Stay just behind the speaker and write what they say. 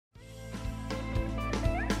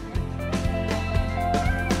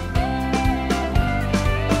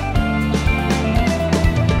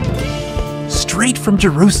from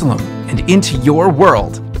Jerusalem and into your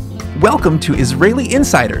world. Welcome to Israeli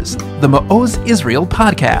Insiders, the Ma'oz Israel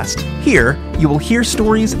podcast. Here, you will hear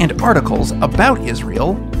stories and articles about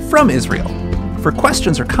Israel from Israel. For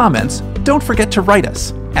questions or comments, don't forget to write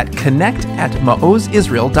us at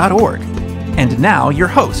connect@maozisrael.org. And now, your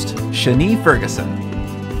host, Shani Ferguson.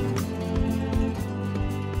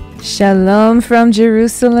 Shalom from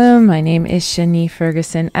Jerusalem. My name is Shani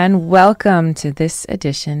Ferguson, and welcome to this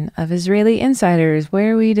edition of Israeli Insiders,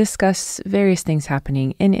 where we discuss various things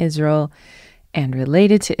happening in Israel and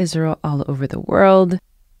related to Israel all over the world.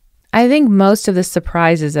 I think most of the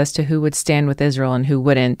surprises as to who would stand with Israel and who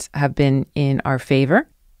wouldn't have been in our favor,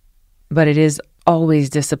 but it is always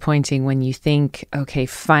disappointing when you think, okay,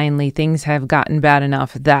 finally things have gotten bad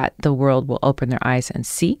enough that the world will open their eyes and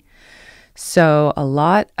see. So a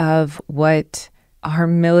lot of what our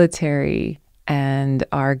military and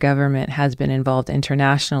our government has been involved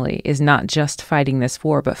internationally is not just fighting this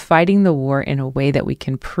war, but fighting the war in a way that we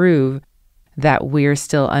can prove that we're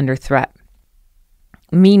still under threat.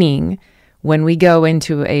 Meaning, when we go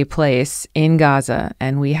into a place in Gaza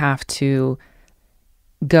and we have to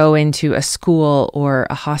go into a school or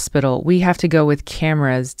a hospital, we have to go with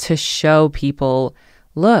cameras to show people,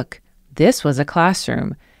 look, this was a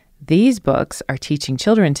classroom. These books are teaching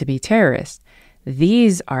children to be terrorists.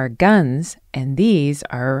 These are guns, and these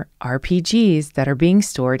are RPGs that are being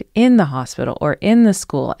stored in the hospital or in the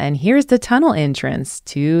school. And here's the tunnel entrance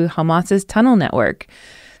to Hamas's tunnel network.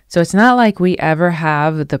 So it's not like we ever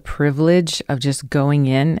have the privilege of just going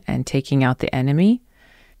in and taking out the enemy.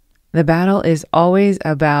 The battle is always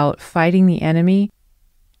about fighting the enemy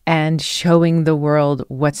and showing the world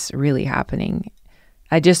what's really happening.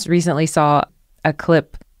 I just recently saw a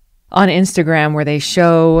clip on Instagram where they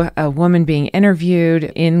show a woman being interviewed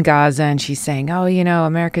in Gaza, and she's saying, oh,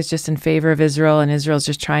 America's just in favor of Israel and Israel's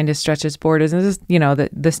just trying to stretch its borders. And this is,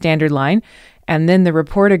 the standard line. And then the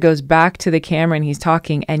reporter goes back to the camera and he's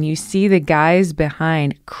talking, and you see the guys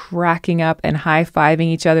behind cracking up and high-fiving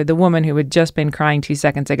each other. The woman who had just been crying 2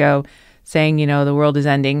 seconds ago saying, the world is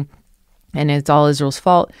ending and it's all Israel's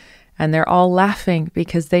fault. And they're all laughing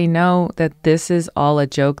because they know that this is all a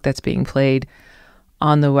joke that's being played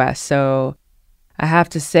on the West. So I have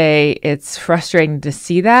to say it's frustrating to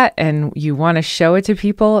see that, and you want to show it to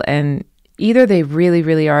people, and either they really,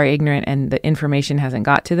 really are ignorant and the information hasn't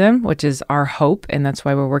got to them, which is our hope, and that's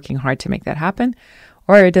why we're working hard to make that happen,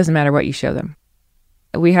 or it doesn't matter what you show them.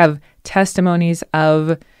 We have testimonies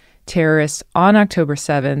of terrorists on October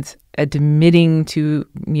 7th admitting to,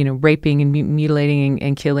 raping and mutilating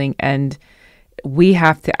and killing, and we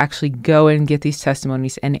have to actually go and get these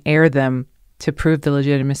testimonies and air them to prove the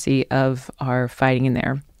legitimacy of our fighting in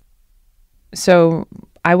there. So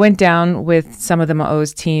I went down with some of the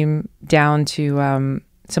Ma'oz team down to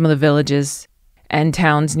some of the villages and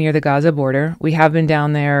towns near the Gaza border. We have been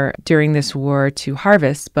down there during this war to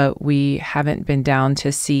harvest, but we haven't been down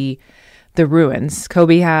to see the ruins.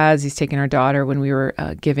 Kobe has. He's taken our daughter when we were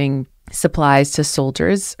giving supplies to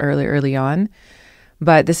soldiers early on.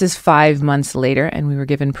 But this is 5 months later, and we were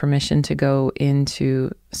given permission to go into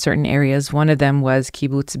certain areas. One of them was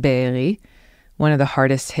Kibbutz Be'eri, one of the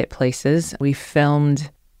hardest hit places. We filmed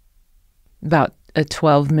about a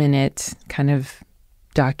 12-minute kind of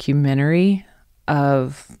documentary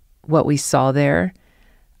of what we saw there.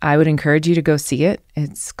 I would encourage you to go see it.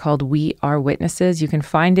 It's called We Are Witnesses. You can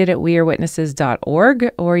find it at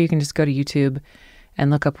wearewitnesses.org, or you can just go to YouTube and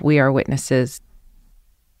look up We Are Witnesses.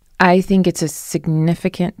 I think it's a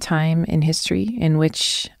significant time in history in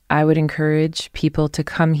which I would encourage people to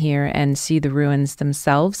come here and see the ruins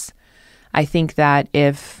themselves. I think that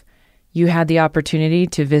if you had the opportunity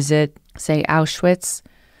to visit, say, Auschwitz,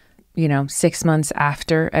 6 months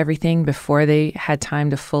after everything, before they had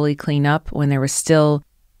time to fully clean up, when there was still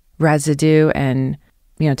residue, and,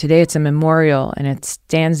 today it's a memorial and it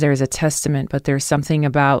stands there as a testament, but there's something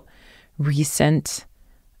about recent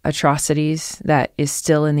atrocities that is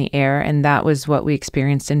still in the air, and that was what we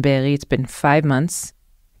experienced in Be'eri. It's been 5 months,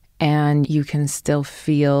 and you can still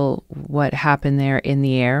feel what happened there in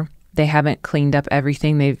the air. They haven't cleaned up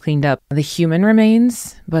everything. They've cleaned up the human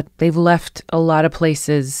remains, but they've left a lot of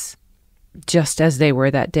places just as they were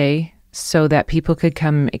that day so that people could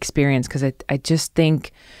come experience, because I just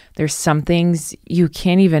think there's some things you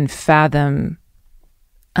can't even fathom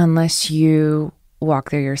unless you walk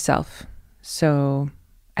there yourself. So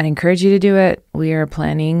I'd encourage you to do it. We are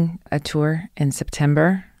planning a tour in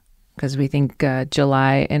September because we think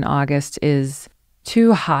July and August is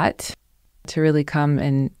too hot to really come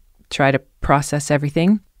and try to process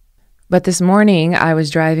everything. But this morning I was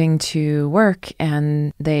driving to work,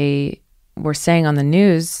 and they were saying on the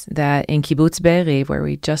news that in Kibbutz Be'eri, where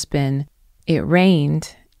we'd just been, it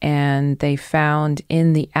rained and they found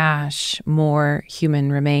in the ash more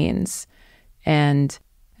human remains. And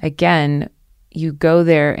again, you go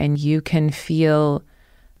there and you can feel,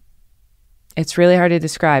 it's really hard to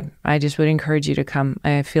describe. I just would encourage you to come.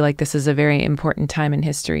 I feel like this is a very important time in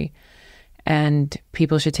history, and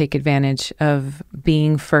people should take advantage of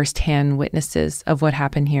being firsthand witnesses of what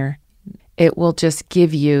happened here. It will just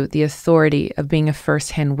give you the authority of being a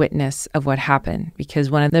firsthand witness of what happened, because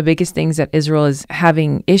one of the biggest things that Israel is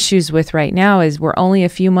having issues with right now is we're only a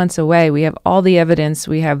few months away. We have all the evidence.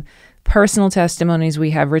 We have personal testimonies. We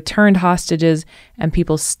have returned hostages, and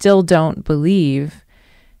people still don't believe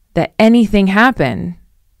that anything happened.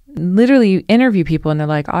 Literally, you interview people and they're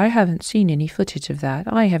like, I haven't seen any footage of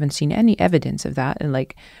that. I haven't seen any evidence of that. And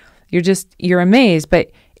like, you're amazed.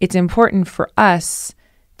 But it's important for us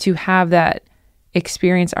to have that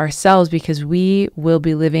experience ourselves, because we will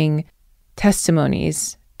be living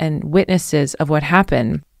testimonies and witnesses of what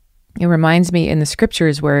happened. It reminds me in the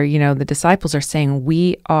scriptures where, the disciples are saying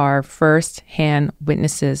we are first-hand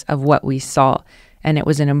witnesses of what we saw. And it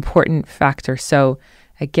was an important factor. So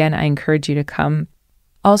again, I encourage you to come.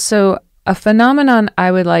 Also, a phenomenon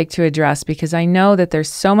I would like to address, because I know that there's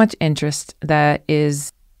so much interest that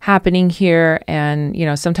is happening here. And,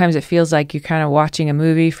 sometimes it feels like you're kind of watching a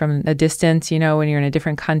movie from a distance, when you're in a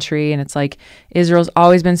different country. And it's like Israel's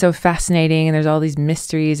always been so fascinating and there's all these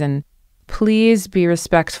mysteries. And please be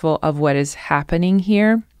respectful of what is happening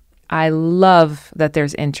here. I love that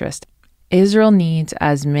there's interest. Israel needs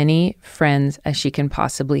as many friends as she can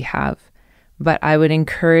possibly have. But I would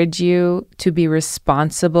encourage you to be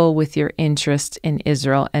responsible with your interest in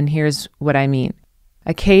Israel. And here's what I mean.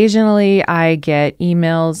 Occasionally, I get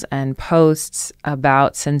emails and posts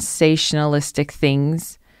about sensationalistic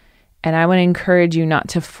things, and I would encourage you not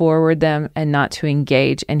to forward them and not to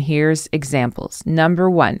engage. And here's examples. Number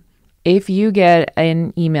one, if you get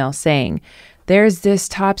an email saying, there's this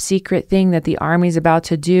top secret thing that the army's about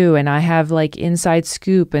to do, and I have like inside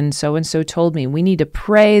scoop, and so told me, we need to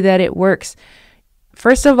pray that it works.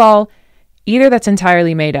 First of all, either that's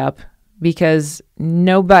entirely made up, because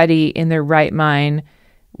nobody in their right mind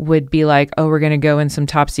would be like, oh, we're going to go in some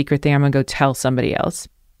top secret thing, I'm going to go tell somebody else.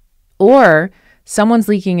 Or someone's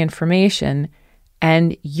leaking information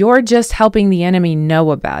and you're just helping the enemy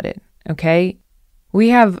know about it, okay? We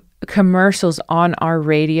have commercials on our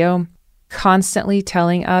radio constantly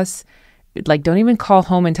telling us, like, don't even call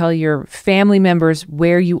home and tell your family members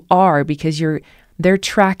where you are, because they're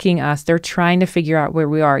tracking us. They're trying to figure out where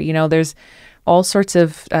we are. There's all sorts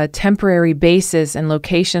of temporary bases and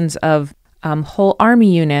locations of whole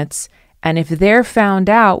army units. And if they're found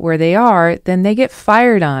out where they are, then they get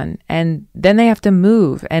fired on, and then they have to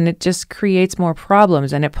move, and it just creates more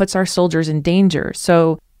problems, and it puts our soldiers in danger.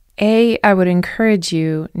 So I would encourage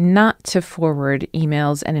you not to forward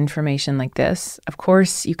emails and information like this. Of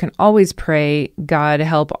course, you can always pray, God,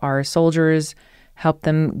 help our soldiers, help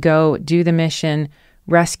them go do the mission,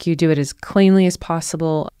 rescue, do it as cleanly as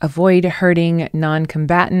possible, avoid hurting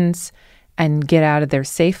non-combatants, and get out of there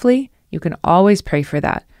safely. You can always pray for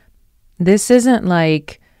that. This isn't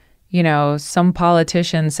like, some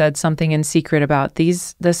politician said something in secret about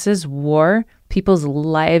these. This is war. People's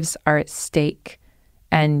lives are at stake.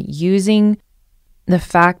 And using the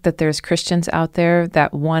fact that there's Christians out there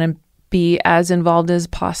that want to be as involved as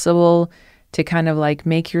possible to kind of like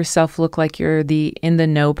make yourself look like you're the in the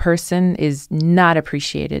know person is not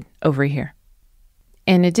appreciated over here.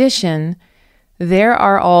 In addition, there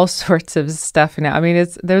are all sorts of stuff now. I mean,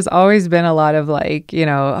 there's always been a lot of like,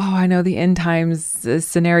 I know the end times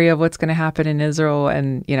scenario of what's going to happen in Israel.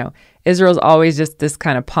 And, Israel's always just this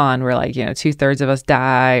kind of pond where like, 2/3 of us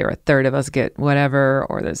die, or a third of us get whatever,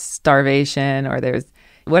 or there's starvation, or there's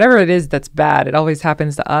whatever it is that's bad. It always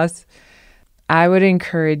happens to us. I would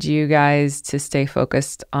encourage you guys to stay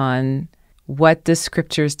focused on what the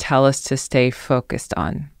scriptures tell us to stay focused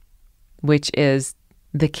on, which is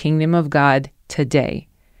the kingdom of God today.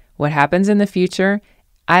 What happens in the future,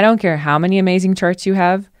 I don't care how many amazing charts you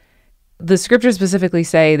have. The scriptures specifically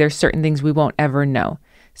say there's certain things we won't ever know.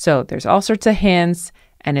 So there's all sorts of hints,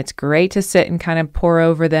 and it's great to sit and kind of pore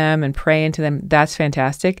over them and pray into them. That's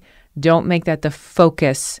fantastic. Don't make that the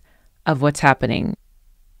focus of what's happening.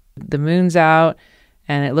 The moon's out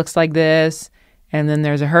and it looks like this, and then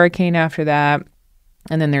there's a hurricane after that,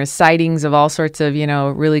 and then there's sightings of all sorts of,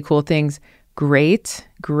 really cool things. Great.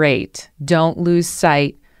 Don't lose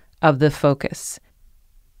sight of the focus.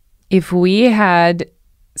 If we had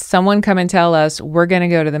someone come and tell us we're going to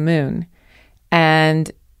go to the moon, and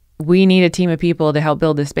we need a team of people to help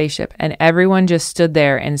build this spaceship. And everyone just stood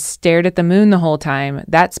there and stared at the moon the whole time.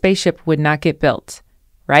 That spaceship would not get built,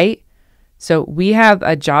 right? So we have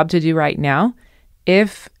a job to do right now.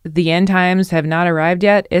 If the end times have not arrived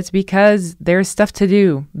yet, it's because there's stuff to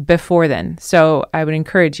do before then. So I would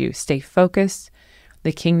encourage you, stay focused,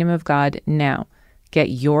 the kingdom of God now. Get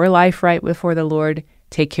your life right before the Lord.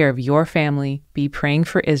 Take care of your family. Be praying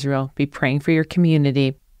for Israel. Be praying for your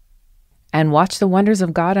community. And watch the wonders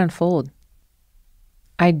of God unfold.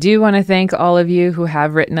 I do want to thank all of you who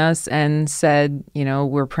have written us and said,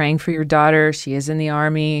 we're praying for your daughter. She is in the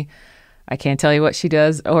Army. I can't tell you what she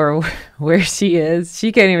does or where she is.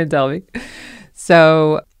 She can't even tell me.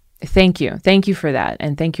 So thank you. Thank you for that.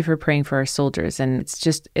 And thank you for praying for our soldiers. And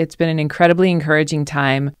it's been an incredibly encouraging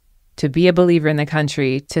time to be a believer in the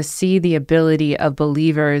country, to see the ability of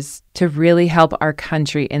believers to really help our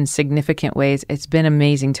country in significant ways. It's been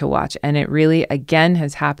amazing to watch. And it really, again,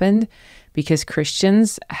 has happened because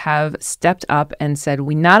Christians have stepped up and said,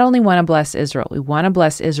 we not only want to bless Israel, we want to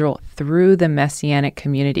bless Israel through the Messianic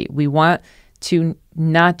community. We want to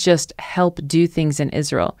not just help do things in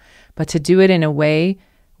Israel, but to do it in a way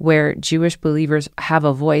where Jewish believers have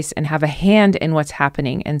a voice and have a hand in what's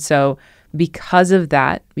happening. And so because of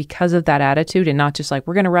that attitude, and not just like,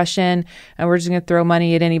 we're going to rush in and we're just going to throw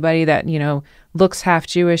money at anybody that, looks half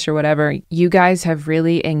Jewish or whatever, you guys have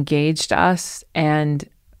really engaged us. And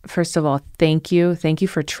first of all, thank you. Thank you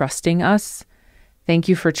for trusting us. Thank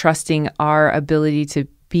you for trusting our ability to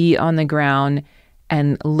be on the ground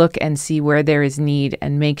and look and see where there is need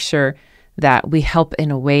and make sure that we help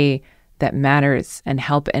in a way that matters and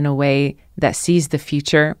help in a way that sees the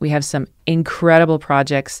future. We have some incredible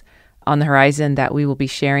projects on the horizon that we will be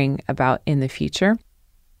sharing about in the future.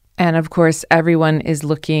 And of course, everyone is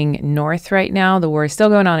looking north right now. The war is still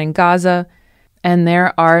going on in Gaza, and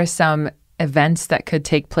there are some events that could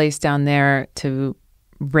take place down there to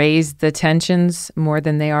raise the tensions more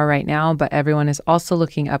than they are right now. But everyone is also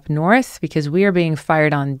looking up north because we are being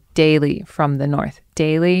fired on daily from the north,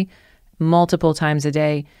 daily, multiple times a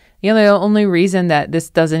day. The only reason that this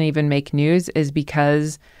doesn't even make news is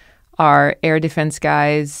because our air defense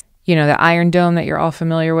guys, the Iron Dome that you're all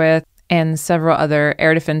familiar with, and several other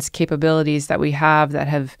air defense capabilities that we have that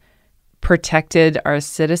have protected our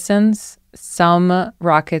citizens. Some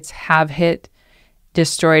rockets have hit,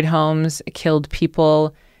 destroyed homes, killed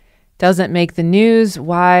people. Doesn't make the news.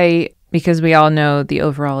 Why? Because we all know the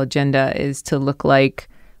overall agenda is to look like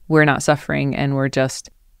we're not suffering and we're just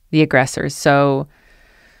the aggressors.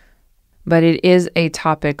 But it is a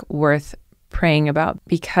topic worth praying about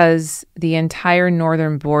because the entire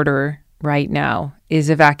northern border right now is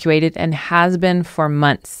evacuated and has been for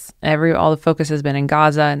months. All the focus has been in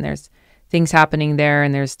Gaza, and there's things happening there,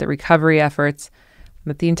 and there's the recovery efforts.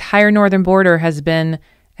 But the entire northern border has been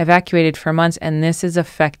evacuated for months, and this is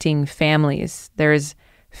affecting families. There's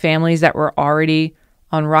families that were already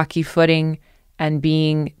on rocky footing and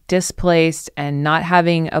being displaced and not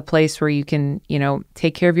having a place where you can,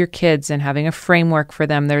 take care of your kids and having a framework for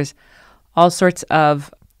them. There's all sorts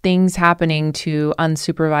of things happening to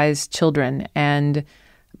unsupervised children and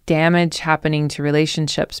damage happening to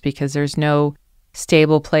relationships because there's no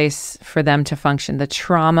stable place for them to function. The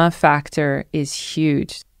trauma factor is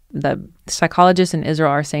huge. The psychologists in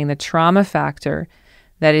Israel are saying the trauma factor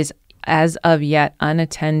that is as of yet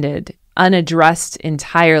unattended, unaddressed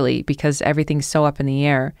entirely because everything's so up in the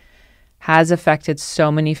air, has affected so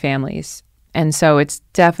many families. And so it's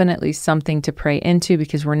definitely something to pray into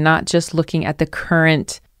because we're not just looking at the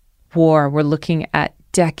current war, we're looking at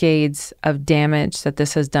decades of damage that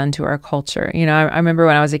this has done to our culture. I remember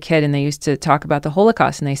when I was a kid and they used to talk about the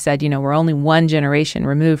Holocaust and they said, we're only one generation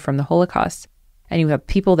removed from the Holocaust. And you have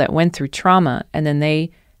people that went through trauma and then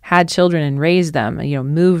they had children and raised them,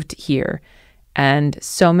 moved here. And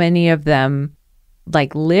so many of them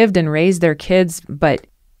lived and raised their kids, but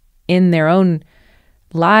in their own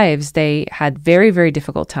lives, they had very, very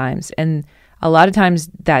difficult times. And a lot of times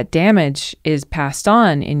that damage is passed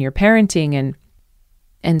on in your parenting.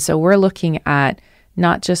 And so we're looking at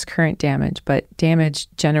not just current damage, but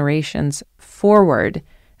damage generations forward.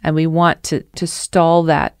 And we want to stall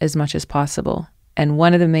that as much as possible. And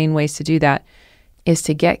one of the main ways to do that is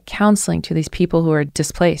to get counseling to these people who are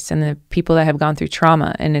displaced and the people that have gone through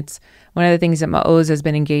trauma. And it's one of the things that Ma'oz has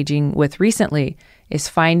been engaging with recently is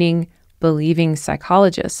finding believing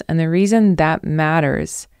psychologists. And the reason that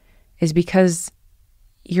matters is because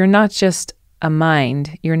you're not just a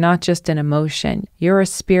mind, you're not just an emotion, you're a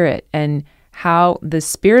spirit. And how the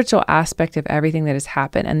spiritual aspect of everything that has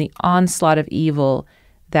happened and the onslaught of evil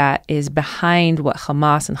that is behind what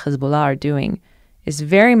Hamas and Hezbollah are doing is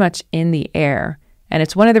very much in the air. And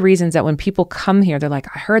it's one of the reasons that when people come here, they're like,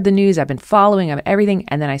 I heard the news, I've been following everything.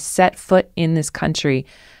 And then I set foot in this country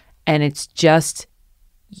and it's just,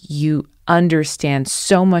 you understand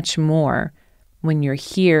so much more when you're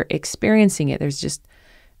here experiencing it.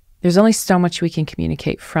 There's only so much we can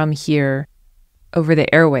communicate from here over the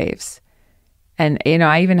airwaves. And,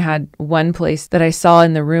 I even had one place that I saw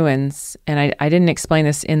in the ruins, and I didn't explain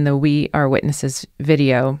this in the We Are Witnesses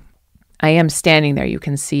video. I am standing there. You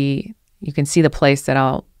can see the place that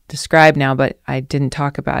I'll describe now, but I didn't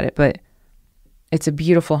talk about it. But it's a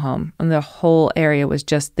beautiful home. And the whole area was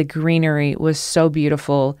just, the greenery was so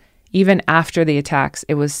beautiful. Even after the attacks,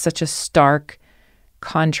 it was such a stark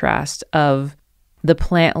contrast of the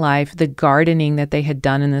plant life, the gardening that they had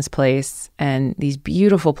done in this place, and these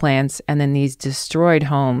beautiful plants, and then these destroyed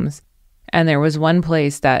homes. And there was one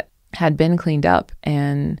place that had been cleaned up,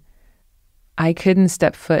 and I couldn't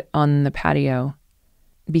step foot on the patio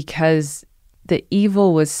because the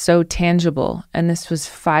evil was so tangible. And this was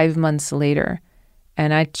 5 months later.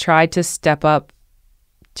 And I tried to step up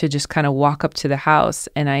to just kind of walk up to the house,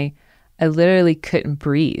 and I literally couldn't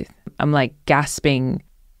breathe. I'm like gasping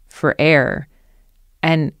for air.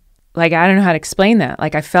 And like, I don't know how to explain that.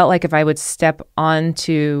 Like, I felt like if I would step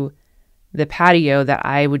onto the patio, that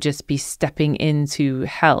I would just be stepping into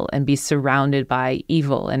hell and be surrounded by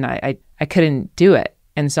evil. And I couldn't do it.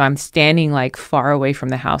 And so I'm standing like far away from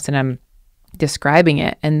the house and I'm describing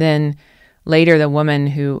it. And then later the woman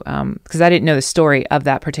who, because I didn't know the story of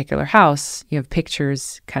that particular house, you have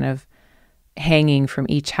pictures kind of hanging from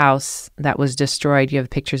each house that was destroyed. You have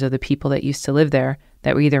pictures of the people that used to live there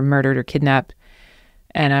that were either murdered or kidnapped.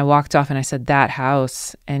 And I walked off and I said, that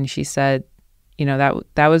house. And she said,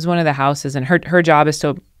 that was one of the houses. And her job is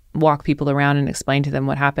to walk people around and explain to them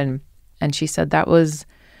what happened. And she said that was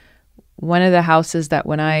one of the houses that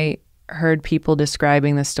when I heard people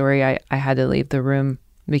describing the story, I had to leave the room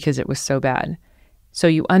because it was so bad. So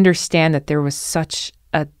you understand that there was such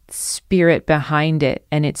a spirit behind it,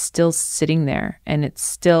 and it's still sitting there. And it's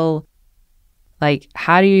still like,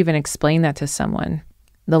 how do you even explain that to someone?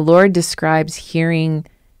 The Lord describes hearing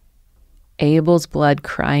Abel's blood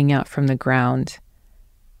crying out from the ground.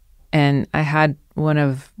 And I had one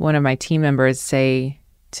of my team members say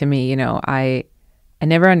to me, I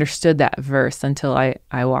never understood that verse until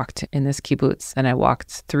I walked in this kibbutz and I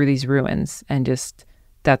walked through these ruins, and just,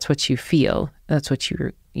 that's what you feel. That's what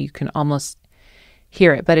you can almost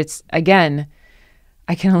hear it. But it's, again,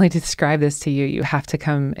 I can only describe this to you. You have to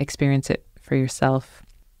come experience it for yourself.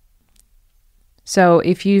 So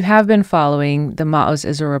if you have been following the Maoz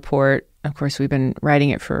Israel Report, of course, we've been writing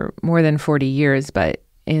it for more than 40 years, but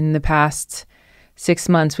in the past 6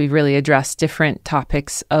 months, we've really addressed different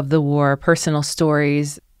topics of the war, personal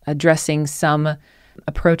stories, addressing some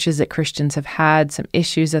approaches that Christians have had, some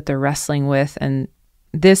issues that they're wrestling with. And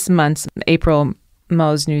this month's April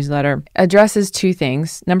Maoz newsletter addresses two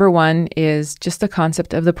things. Number one is just the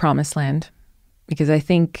concept of the promised land, because I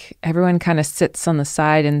think everyone kind of sits on the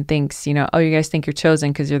side and thinks, oh, you guys think you're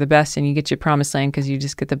chosen because you're the best and you get your promised land because you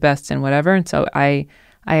just get the best and whatever. And so I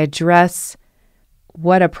address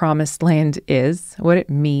what a promised land is, what it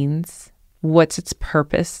means, what's its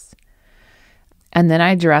purpose. And then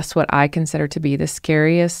I address what I consider to be the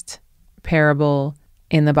scariest parable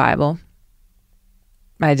in the Bible.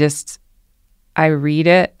 I read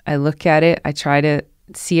it, I look at it, I try to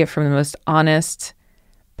see it from the most honest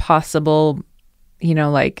possible,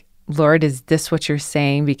 like, Lord, is this what you're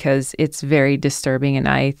saying? Because it's very disturbing, and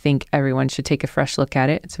I think everyone should take a fresh look at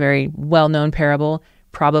it. It's a very well-known parable,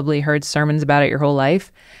 probably heard sermons about it your whole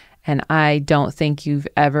life, and I don't think you've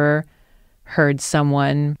ever heard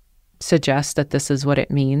someone suggest that this is what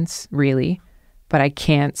it means, really, but I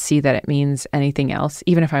can't see that it means anything else,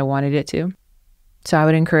 even if I wanted it to. So I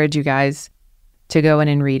would encourage you guys to go in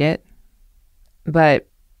and read it. But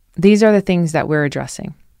these are the things that we're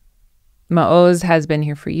addressing. Maoz has been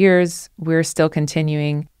here for years. We're still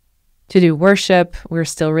continuing to do worship. We're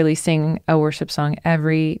still releasing a worship song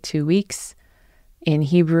every 2 weeks in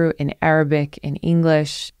Hebrew, in Arabic, in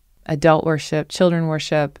English, adult worship, children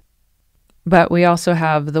worship. But we also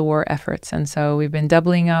have the war efforts. And so we've been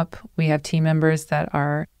doubling up. We have team members that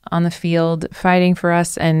are on the field fighting for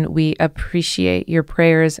us, and we appreciate your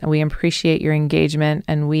prayers and we appreciate your engagement,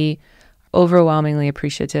 and we overwhelmingly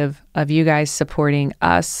appreciative of you guys supporting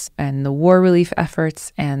us and the war relief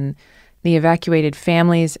efforts and the evacuated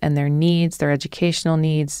families and their needs, their educational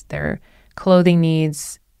needs, their clothing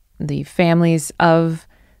needs, the families of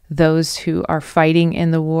those who are fighting in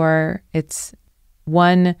the war. It's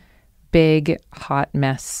one big hot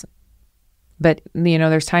mess. But,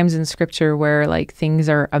 there's times in scripture where like things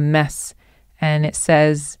are a mess, and it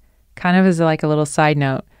says kind of as like a little side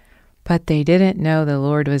note, but they didn't know the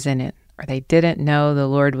Lord was in it, or they didn't know the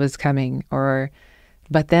Lord was coming,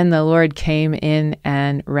 but then the Lord came in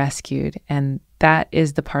and rescued. And that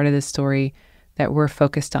is the part of the story that we're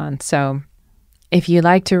focused on. So if you'd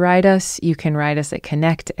like to write us, you can write us at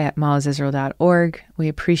connect@maozisrael.org. We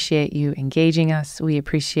appreciate you engaging us. We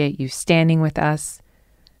appreciate you standing with us.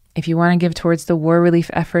 If you want to give towards the war relief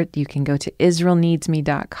effort, you can go to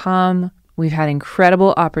israelneedsme.com. We've had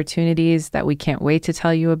incredible opportunities that we can't wait to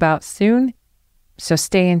tell you about soon. So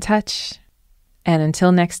stay in touch. And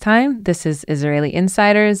until next time, this is Israeli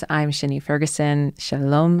Insiders. I'm Shani Ferguson.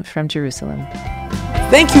 Shalom from Jerusalem.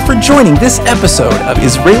 Thank you for joining this episode of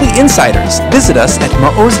Israeli Insiders. Visit us at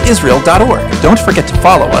maozisrael.org. Don't forget to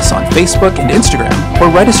follow us on Facebook and Instagram, or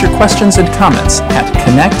write us your questions and comments at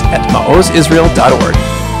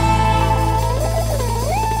connect@maozisrael.org.